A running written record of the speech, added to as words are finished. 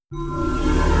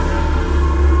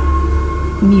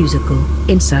Musical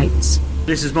Insights.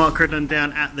 This is Mark Cridland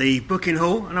down at the booking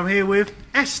hall, and I'm here with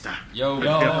Esther. Yo.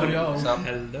 What's up?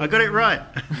 I got it right.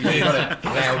 You got it.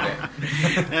 Nailed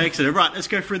it. Excellent. Right, let's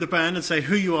go through the band and say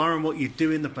who you are and what you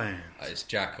do in the band. It's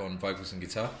Jack on vocals and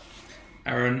guitar.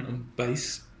 Aaron on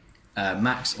bass.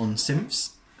 Max on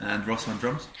synths. And Ross on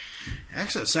drums.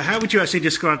 Excellent. So how would you actually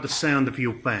describe the sound of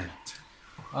your band?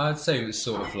 I'd say it was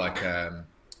sort of like an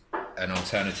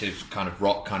alternative kind of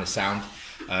rock kind of sound.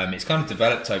 It's kind of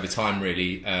developed over time,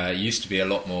 really. It used to be a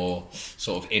lot more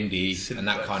sort of indie and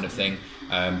that kind of thing,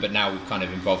 but now we've kind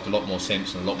of involved a lot more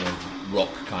synths and a lot more rock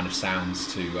kind of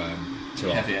sounds to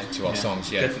our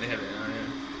songs. Yeah, Definitely heavier now,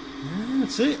 yeah.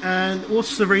 That's it. And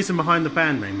what's the reason behind the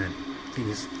band name then?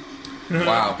 Because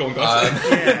Wow. Go on, guys.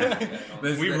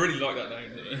 We really like that name,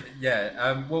 didn't we?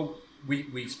 Yeah, well,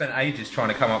 we spent ages trying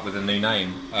to come up with a new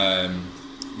name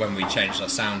when we changed our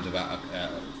sound about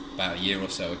a year or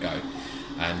so ago.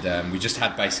 And we just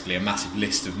had basically a massive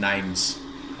list of names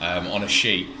on a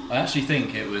sheet. I actually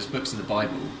think it was books of the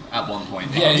Bible at one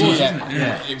point. Yeah.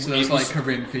 So there was like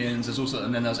Corinthians, there's also,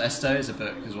 and then there was Esther as a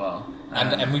book as well.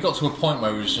 And we got to a point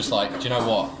where we was just like, do you know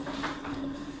what?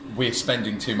 We're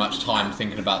spending too much time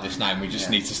thinking about this name. We just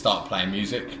need to start playing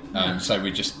music. So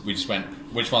we just went,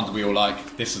 which one do we all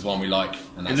like? This is one we like,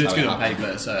 and that's it looks how good on happened.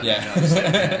 paper, so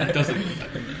It doesn't look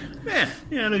like that.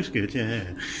 yeah, it looks good.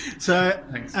 Yeah. So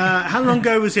how long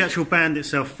ago was the actual band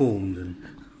itself formed? And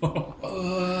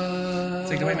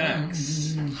Take it away,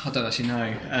 Max. I don't actually know.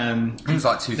 It was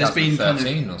like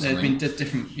 2013 or something. There's been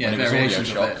different When it was variations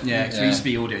Audio of it. Shock. Yeah, because we used to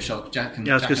be Audio Shock. Jack and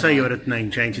I was Jack going to say and you I- had a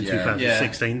name change in Yeah.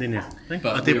 2016, didn't you?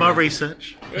 But I did we my were-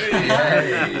 research.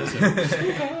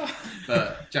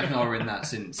 But Jack and I were in that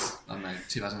since, I don't know,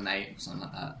 2008 or something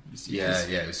like that. It's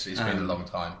been a long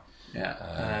time.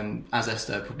 Yeah. As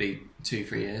Esther, probably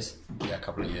 2-3 years. Yeah, a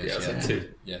couple of years. Yeah, it's like two.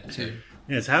 Yeah, two.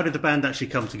 Yes. How did the band actually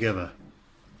come together?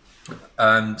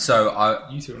 So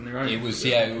You two on their own. it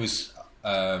was.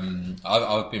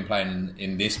 I've been playing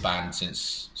in this band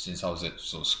since I was at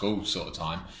sort of school sort of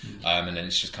time, and then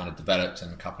it's just kind of developed,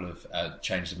 and a couple of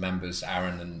changes of members.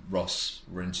 Aaron and Ross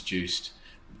were introduced,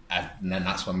 and then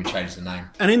that's when we changed the name.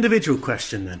 An individual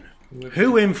question then.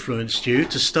 Who influenced you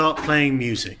to start playing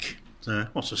music? So,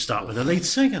 we'll start with the lead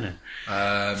singer then.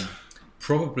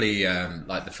 Probably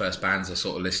like the first bands I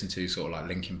sort of listened to, sort of like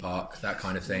Linkin Park, that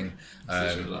kind of thing.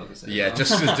 I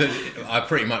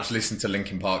pretty much listened to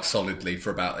Linkin Park solidly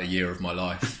for about a year of my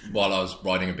life while I was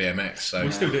riding a BMX. So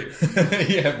We still do.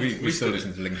 yeah, we still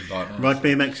listen to Linkin Park now. Ride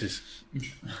BMXs.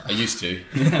 I used to,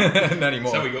 not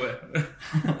anymore. So we got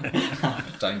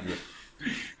it. Dangerous.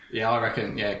 Yeah, I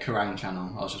reckon, Kerrang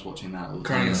channel. I was just watching that all the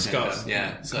Kerrang time. Scars.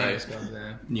 Yeah, so Kerrang Scars,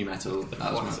 yeah. new metal. That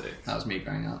classics. was me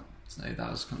growing up. So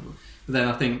that was kind of. But then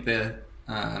I think the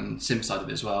synth side of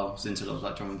it as well. I was into a lot of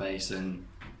like drum and bass and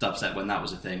dubstep when that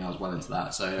was a thing. I was well into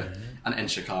that. So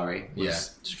and Shikari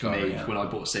was for me when I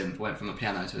bought a synth. Went from a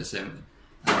piano to a synth.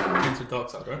 Into the dark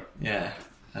side, right? Yeah.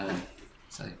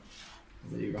 So, what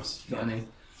about you, Ross? Got any?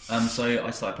 So I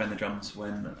started playing the drums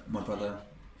when my brother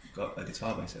got a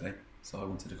guitar, basically. So I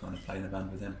wanted to kind of play in a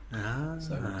band with him.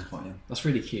 So I was quite young. That's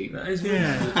really cute. That is really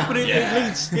Yeah, but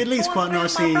it leads quite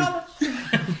nicely. In a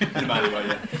band,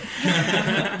 right,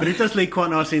 yeah. But it does lead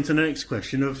quite nicely into the next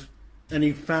question of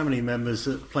any family members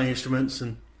that play instruments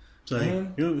and say,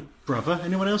 your brother,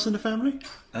 anyone else in the family?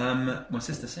 My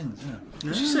sister sings, yeah.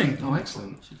 Does she sing? Oh,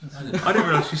 excellent. I didn't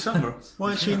realise she sang, bro.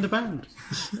 Why is she in the band?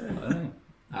 I don't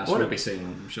know. She will be singing,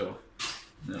 I'm sure.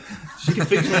 No. She can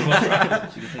feature on my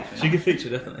She can feature,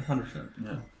 definitely,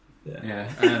 100%.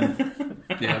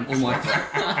 Yeah. All my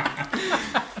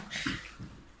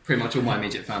pretty much all my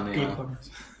immediate family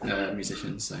are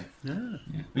musicians. So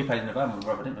We played in a band with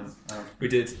my brother, didn't we? We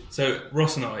did. So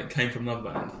Ross and I came from another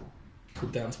band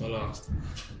called Down to My Last,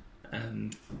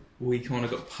 and we kind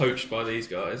of got poached by these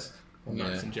guys, by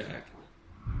Max and Jack.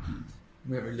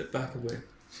 We haven't really looked back, have we?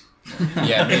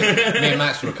 Yeah, me and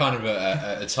Max were kind of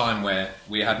at a time where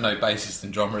we had no bassist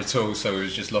and drummer at all, so we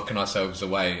was just locking ourselves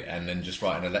away and then just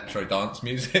writing electro dance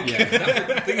music. yeah.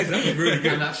 The thing is, that was really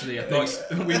good. And actually, I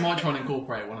think we might try and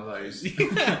incorporate one of those.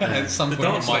 At some point,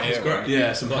 dance we might stuff is hear great. it.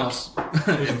 Yeah, some house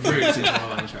roots into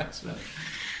our own tracks.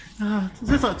 But.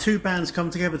 There's like two bands come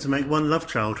together to make one love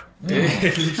child.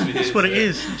 It literally That's is. what it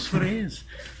is. That's what it is.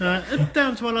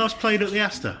 Down to my last played at the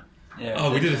Astor. Yeah.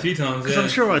 Oh, we did a few times. Because Yeah. I'm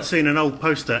sure I'd seen an old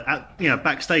poster at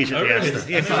backstage at the really?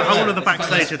 Astor. Yeah, because the whole of the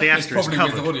backstage of the Astor is Probably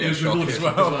with covered. Audio It was Shock recorded as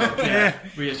well. Yeah,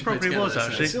 We actually probably put it was together,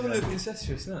 actually. It's all a little bit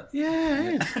incestuous, isn't it? Yeah,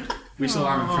 it is. We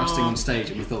saw Aaron thrusting on stage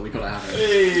and we thought we got to have it.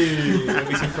 Hey, there'll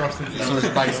be some frosting. Some of the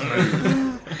bass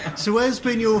move. So where's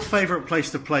been your favourite place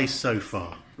to play so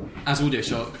far? as Audio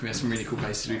Shock, we had some really cool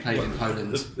places. We played in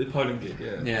Poland. The Poland gig,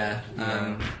 yeah.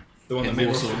 Yeah. The one in that made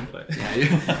Warsaw. Ross play.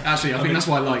 Yeah. Actually, I think that's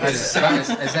why I like it. As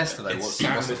Esther, though, what's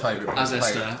the favourite? As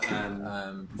Esther,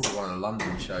 probably one of the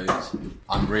London shows.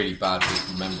 I'm really bad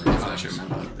with remembering. I actually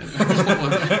remember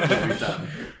what we've done.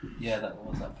 Yeah, that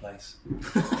was that place.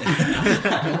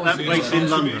 That place in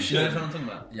London. You know what I'm talking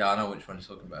about? Yeah, I know which one you're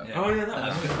talking about. Yeah. Oh, yeah, that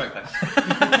That's was a great place.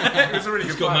 it was a really good.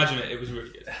 Just got to imagine it. It was really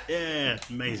good. Yeah,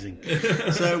 amazing.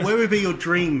 So, where would be your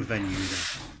dream venue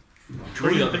then?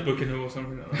 Probably like the Booking Hall or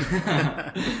something like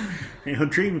that. Your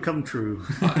dream come true.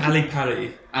 Ali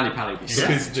Pali. Ali Pali.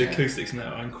 Because the acoustics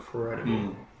now are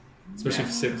incredible. Especially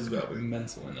for Sims as well. It'd be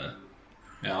mental in there.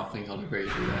 Yeah, I think I'd agree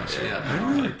with you there, actually.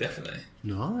 Yeah, definitely.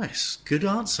 Nice, good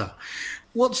answer.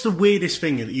 What's the weirdest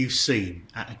thing that you've seen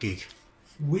at a gig?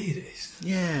 Weirdest.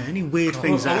 Yeah, any weird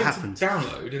things I that went happened? to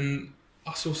download and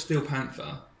I saw Steel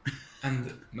Panther.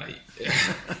 And mate,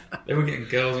 they were getting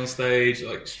girls on stage,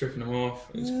 like stripping them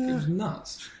off. It was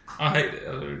nuts. I hated it.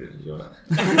 I really didn't enjoy it.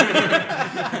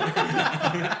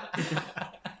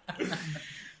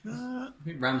 I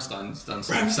think Rammstein's done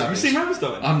some Have you savage. seen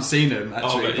Rammstein? I haven't seen them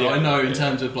actually, but but I yeah, know in yeah.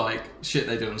 terms of like shit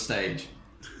they do on stage,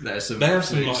 there's some They have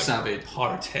some absolute like savage.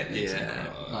 pyrotechnics. Yeah,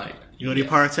 and, like You got any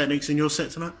pyrotechnics in your set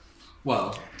tonight?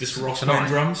 well, just Ross Tonight.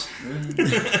 drums.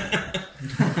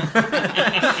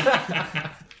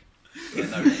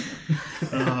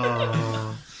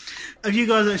 Oh. Have you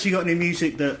guys actually got any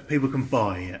music that people can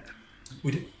buy yet?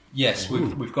 We did. Yes,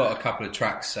 we've got a couple of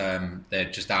tracks. They're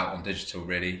just out on digital,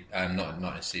 really, not in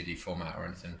a CD format or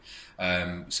anything.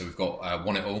 So we've got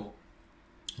Want It All,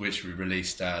 which we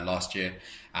released last year,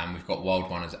 and we've got Wild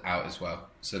One out as well.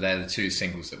 So they're the two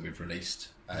singles that we've released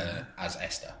as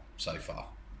Esther so far.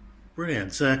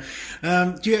 Brilliant. So,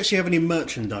 do you actually have any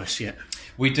merchandise yet?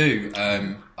 We do.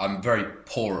 I'm very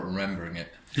poor at remembering it.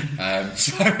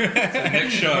 So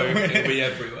Next show, it'll be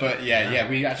everywhere. But yeah,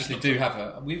 we actually do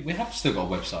have we have still got a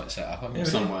website set up, haven't we?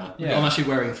 somewhere. Yeah. I'm actually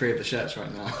wearing 3 of the shirts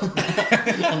right now.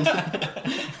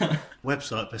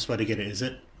 Website, best way to get it, is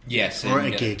it? Yes, Or at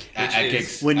a yeah. gig. At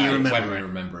gigs When you remember when it. we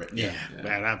remember it. Yeah,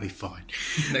 well, that'd be fine.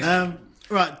 Next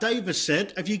Right, Dave has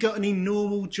said, have you got any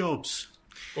normal jobs?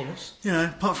 bonus. You know,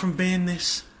 apart from being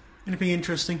this, anything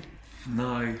interesting?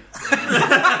 No.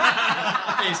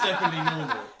 It's definitely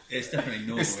normal. It's definitely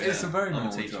normal. It's a very I'm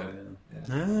normal teacher, job. yeah.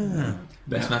 Ah,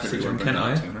 Best maths Pretty teacher in well Kent,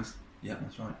 done, are to you? be honest. Yeah,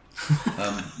 that's right.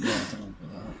 Yeah, I don't know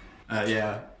about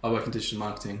Yeah, I work in digital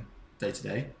marketing day to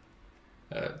day.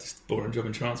 Just a boring job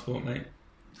in transport, mate.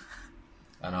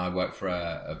 And I work for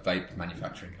a vape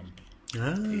manufacturing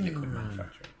company, e-liquid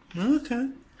manufacturer. Okay.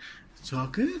 It's all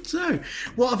good. So,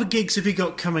 what other gigs have you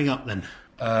got coming up then?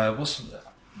 What's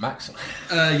Max?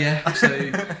 Yeah,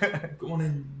 so Got one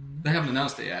in. they haven't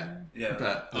announced it yet. Yeah.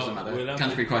 But it doesn't we're matter. allowed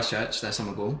Canterbury Christchurch, their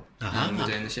summer ball, Uh-huh. we're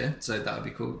doing this year, so that would be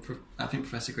cool. I think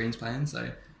Professor Green's playing, so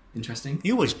interesting.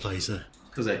 He always plays there.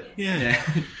 Does he? Yeah.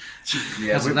 He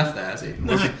hasn't left there, has he?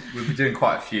 We'll be doing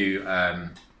quite a few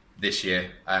this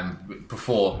year.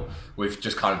 Before, we've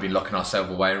just kind of been locking ourselves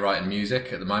away writing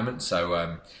music at the moment.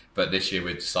 So, but this year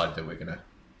we've decided that we're going to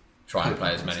try and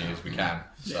play as many as we can.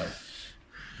 So, we'll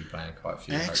be playing quite a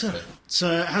few. Excellent. Hopefully.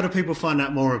 So, how do people find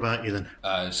out more about you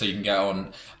then? So you can get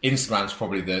on Instagram's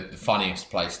probably the funniest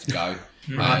place to go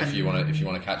if you want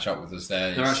to catch up with us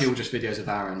there. They're actually all just videos of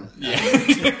Aaron.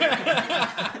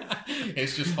 Yeah.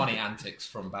 It's just funny antics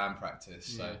from band practice,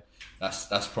 so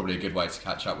that's probably a good way to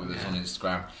catch up with us on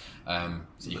Instagram.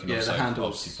 So you can Yeah, also the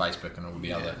handles. obviously Facebook and all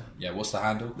the other. Yeah, what's the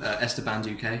handle? Esther Band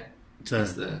UK So,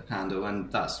 is the handle,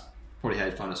 and that's probably how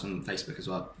you'd find us on Facebook as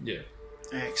well. Yeah.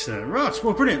 excellent. Right,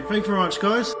 well, brilliant. Thank you very much,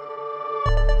 guys.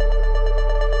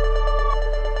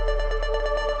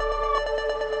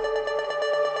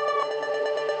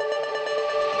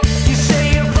 You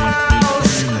say your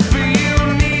vows, but you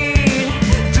need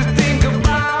to think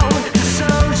about the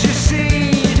souls you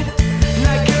seed.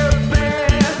 Like a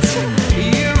pet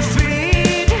you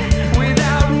feed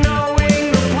without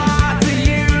knowing the path that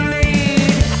you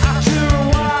lead. After a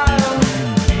while,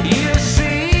 you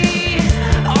see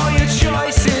all your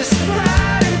choices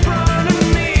right in front of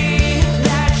me.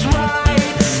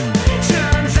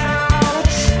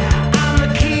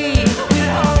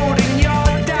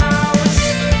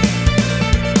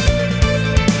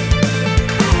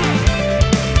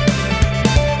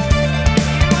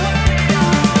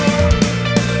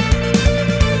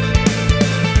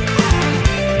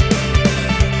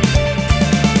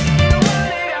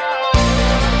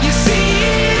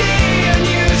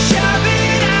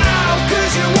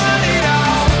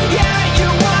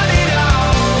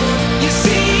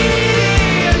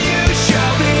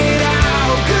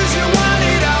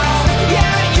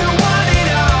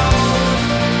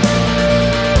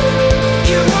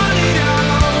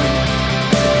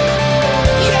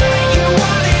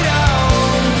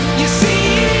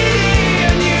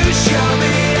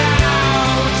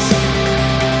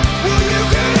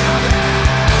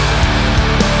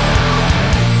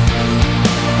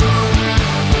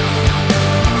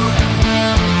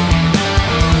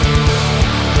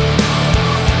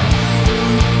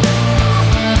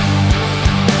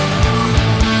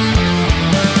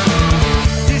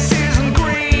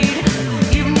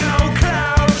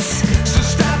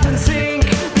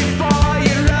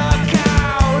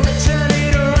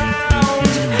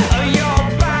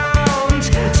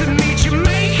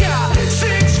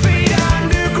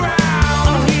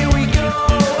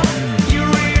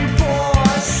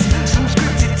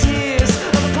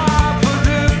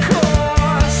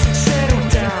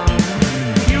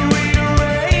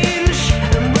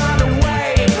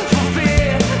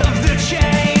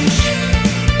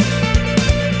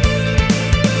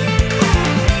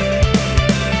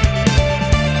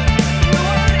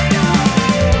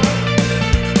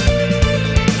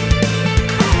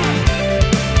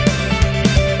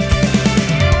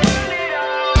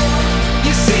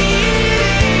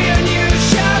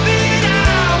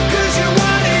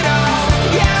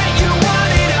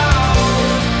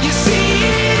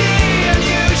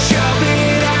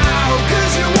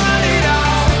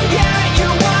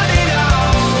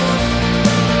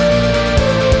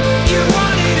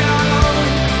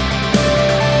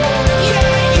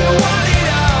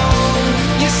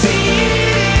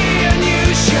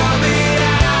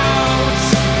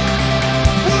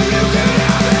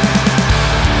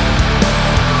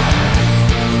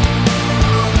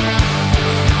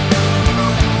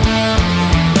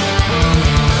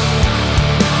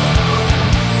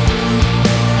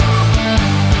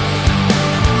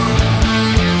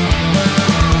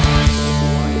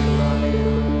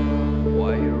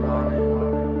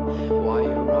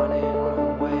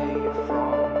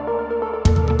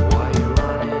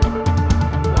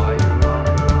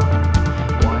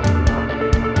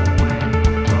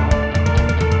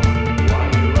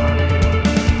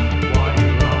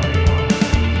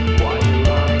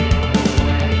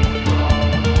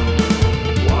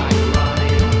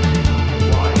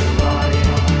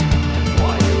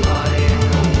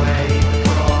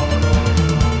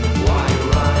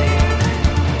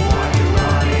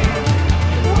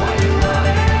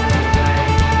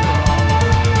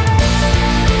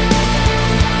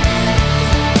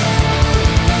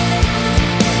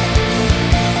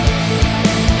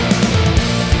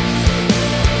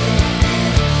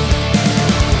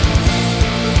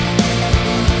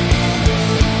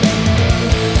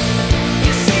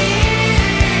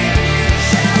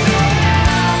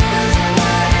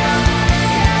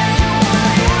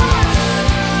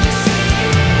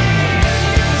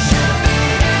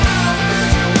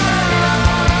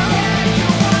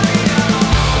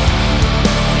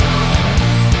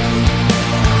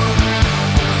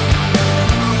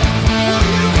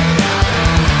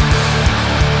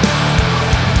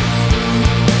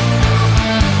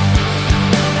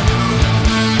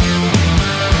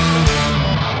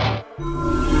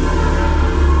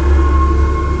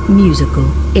 Musical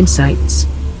Insights.